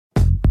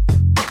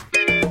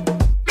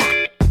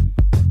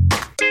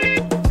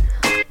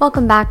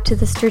Welcome back to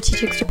the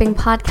Strategic Stripping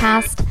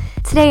Podcast.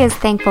 Today is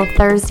Thankful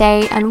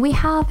Thursday, and we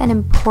have an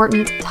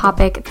important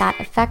topic that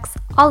affects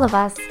all of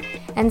us,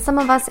 and some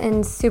of us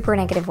in super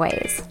negative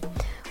ways.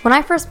 When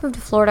I first moved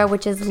to Florida,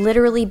 which is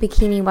literally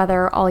bikini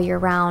weather all year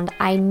round,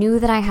 I knew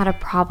that I had a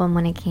problem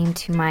when it came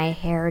to my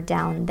hair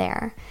down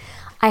there.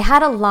 I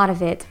had a lot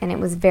of it, and it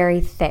was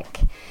very thick.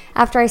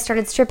 After I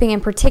started stripping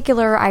in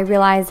particular, I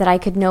realized that I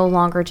could no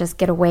longer just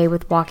get away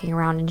with walking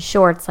around in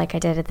shorts like I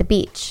did at the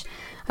beach.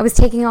 I was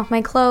taking off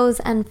my clothes,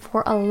 and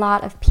for a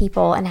lot of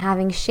people, and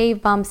having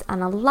shave bumps,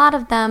 and a lot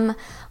of them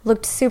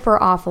looked super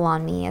awful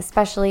on me.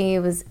 Especially, it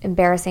was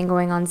embarrassing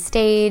going on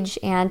stage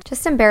and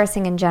just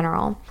embarrassing in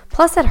general.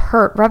 Plus, it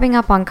hurt. Rubbing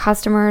up on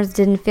customers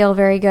didn't feel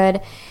very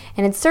good,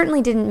 and it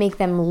certainly didn't make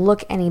them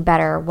look any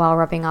better while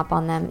rubbing up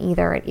on them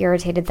either. It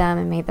irritated them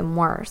and made them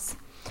worse.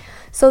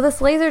 So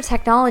this laser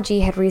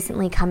technology had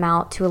recently come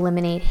out to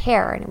eliminate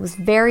hair, and it was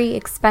very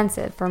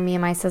expensive for me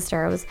and my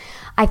sister.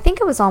 I think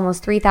it was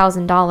almost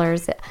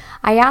 $3,000.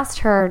 I asked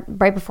her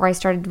right before I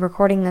started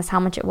recording this how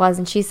much it was,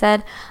 and she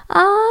said,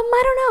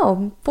 I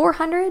don't know,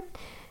 400?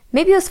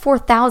 Maybe it was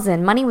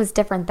 4,000. Money was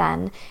different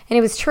then, and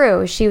it was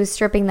true. She was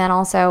stripping then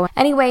also.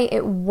 Anyway,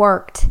 it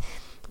worked.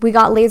 We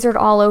got lasered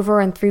all over,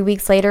 and 3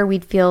 weeks later,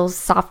 we'd feel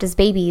soft as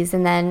babies,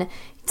 and then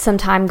some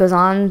time goes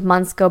on,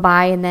 months go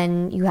by, and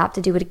then you have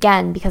to do it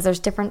again because there's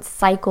different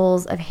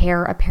cycles of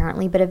hair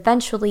apparently, but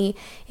eventually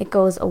it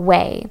goes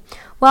away.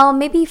 Well,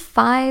 maybe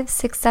 5,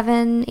 6,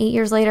 7, 8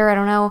 years later, I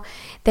don't know,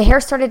 the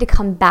hair started to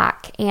come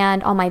back,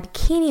 and on my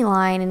bikini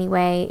line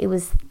anyway, it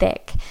was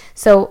thick.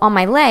 So on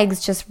my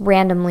legs, just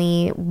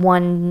randomly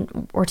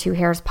 1 or 2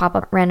 hairs pop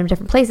up random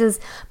different places,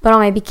 but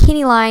on my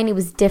bikini line, it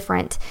was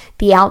different.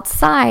 The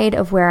outside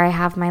of where I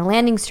have my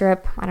landing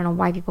strip, I don't know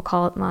why people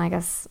call it, well, I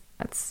guess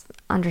that's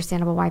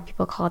understandable why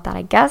people call it that,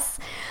 I guess.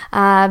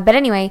 But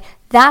anyway,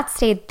 that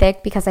stayed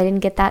thick because I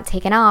didn't get that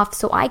taken off.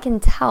 So I can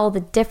tell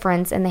the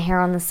difference in the hair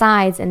on the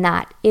sides and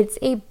that. It's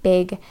a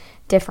big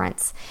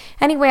difference.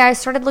 Anyway, I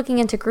started looking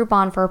into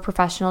Groupon for a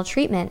professional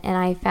treatment, and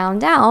I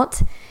found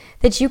out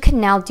that you can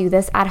now do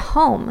this at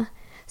home.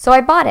 So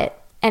I bought it,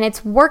 and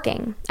it's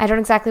working. I don't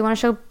exactly want to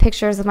show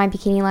pictures of my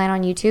bikini line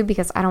on YouTube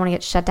because I don't want to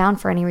get shut down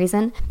for any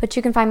reason, but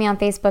you can find me on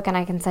Facebook and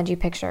I can send you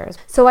pictures.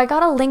 So I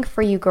got a link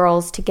for you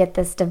girls to get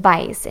this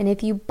device, and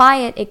if you buy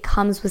it, it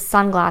comes with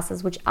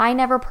sunglasses, which I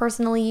never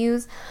personally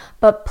use,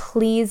 but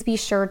please be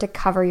sure to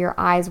cover your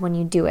eyes when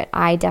you do it.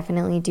 I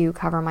definitely do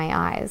cover my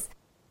eyes.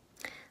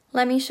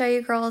 Let me show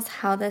you girls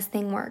how this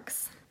thing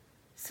works.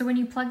 So when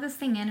you plug this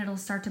thing in, it'll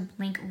start to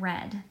blink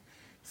red.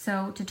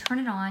 So to turn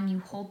it on,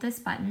 you hold this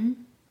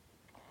button,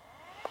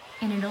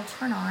 and it'll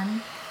turn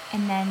on,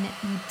 and then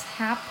you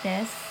tap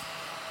this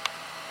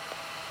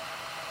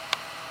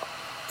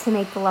to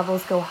make the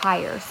levels go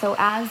higher. So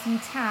as you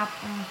tap,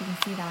 I don't know if you can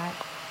see that,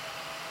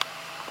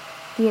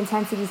 the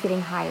intensity is getting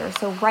higher.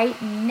 So right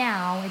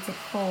now it's at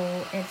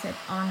full, it's at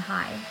on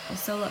high.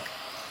 So look,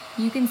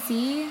 you can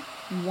see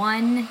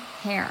 1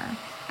 hair.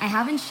 I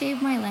haven't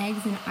shaved my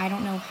legs in I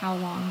don't know how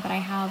long, but I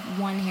have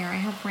 1 hair. I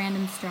have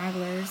random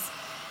stragglers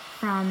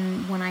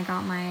from when I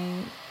got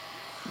my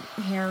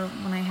hair,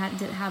 when I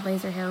had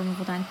laser hair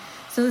removal done.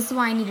 So this is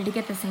why I needed to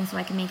get this thing so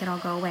I can make it all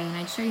go away. And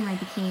I'd show you my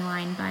bikini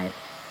line, but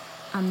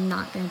I'm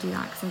not going to do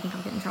that because I think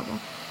I'll get in trouble.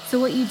 So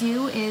what you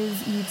do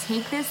is you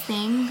take this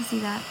thing, see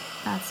that?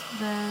 That's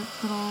the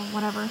little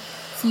whatever.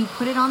 So you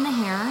put it on the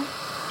hair,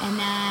 and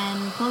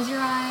then close your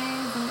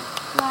eyes, and it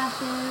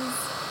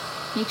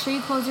flashes. Make sure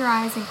you close your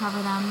eyes and cover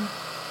them.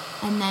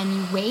 And then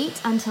you wait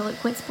until it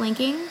quits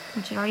blinking,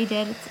 which it already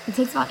did. It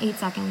takes about 8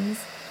 seconds.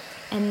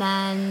 And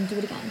then do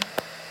it again.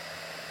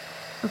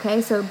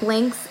 Okay, so it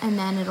blinks and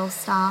then it'll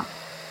stop.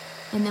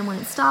 And then when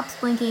it stops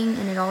blinking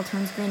and it all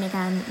turns green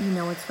again, you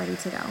know it's ready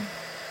to go.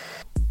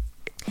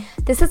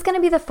 This is going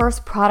to be the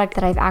first product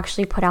that I've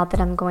actually put out that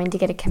I'm going to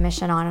get a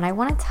commission on. And I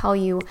want to tell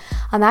you,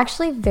 I'm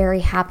actually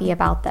very happy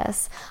about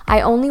this.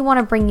 I only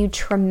want to bring you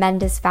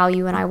tremendous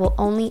value, and I will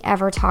only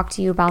ever talk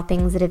to you about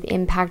things that have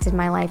impacted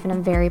my life in a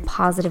very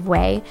positive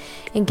way.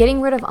 And getting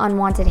rid of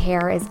unwanted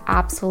hair is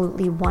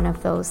absolutely one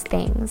of those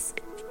things.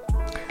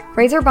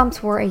 Razor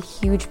bumps were a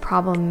huge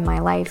problem in my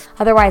life.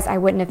 Otherwise, I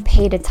wouldn't have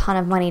paid a ton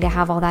of money to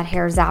have all that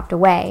hair zapped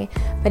away.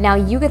 But now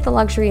you get the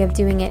luxury of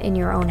doing it in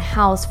your own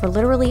house for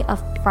literally a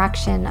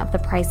fraction of the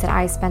price that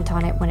I spent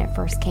on it when it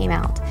first came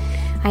out.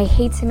 I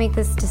hate to make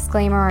this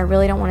disclaimer. I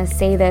really don't want to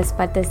say this,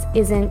 but this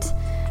isn't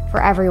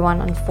for everyone,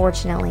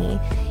 unfortunately.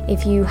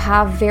 If you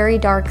have very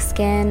dark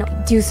skin,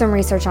 do some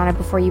research on it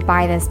before you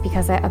buy this,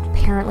 because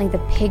apparently the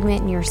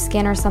pigment in your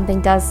skin or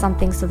something does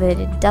something so that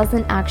it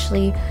doesn't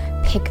actually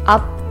pick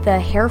up the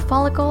hair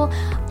follicle.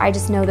 I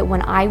just know that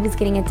when I was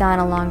getting it done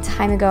a long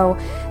time ago,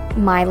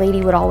 my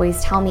lady would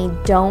always tell me,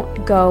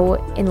 don't go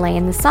and lay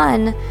in the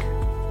sun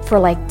for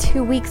like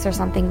 2 weeks or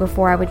something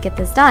before I would get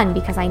this done,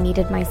 because I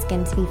needed my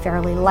skin to be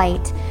fairly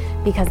light,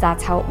 because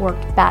that's how it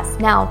worked best.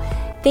 Now,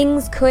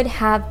 things could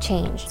have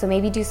changed, so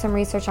maybe do some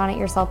research on it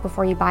yourself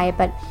before you buy it,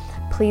 but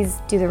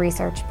please do the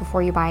research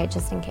before you buy it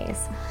just in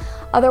case.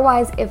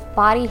 Otherwise, if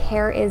body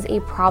hair is a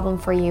problem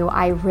for you,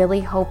 I really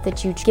hope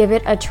that you give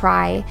it a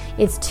try.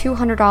 It's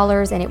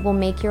 $200 and it will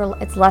make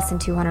it's less than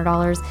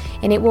 $200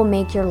 and it will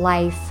make your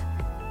life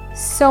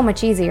so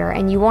much easier,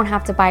 and you won't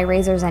have to buy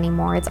razors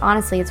anymore. It's one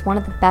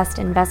of the best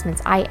investments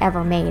I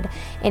ever made.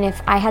 And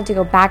if I had to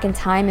go back in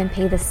time and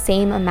pay the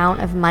same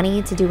amount of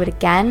money to do it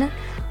again,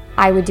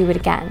 I would do it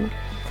again.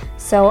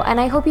 So, and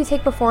I hope you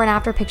take before and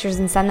after pictures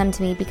and send them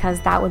to me,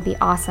 because that would be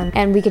awesome.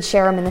 And we could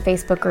share them in the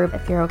Facebook group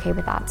if you're okay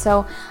with that.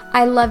 So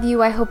I love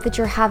you. I hope that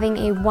you're having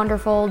a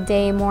wonderful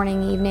day,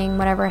 morning, evening,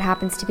 whatever it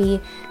happens to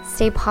be.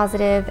 Stay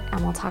positive,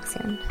 and we'll talk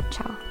soon.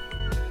 Ciao.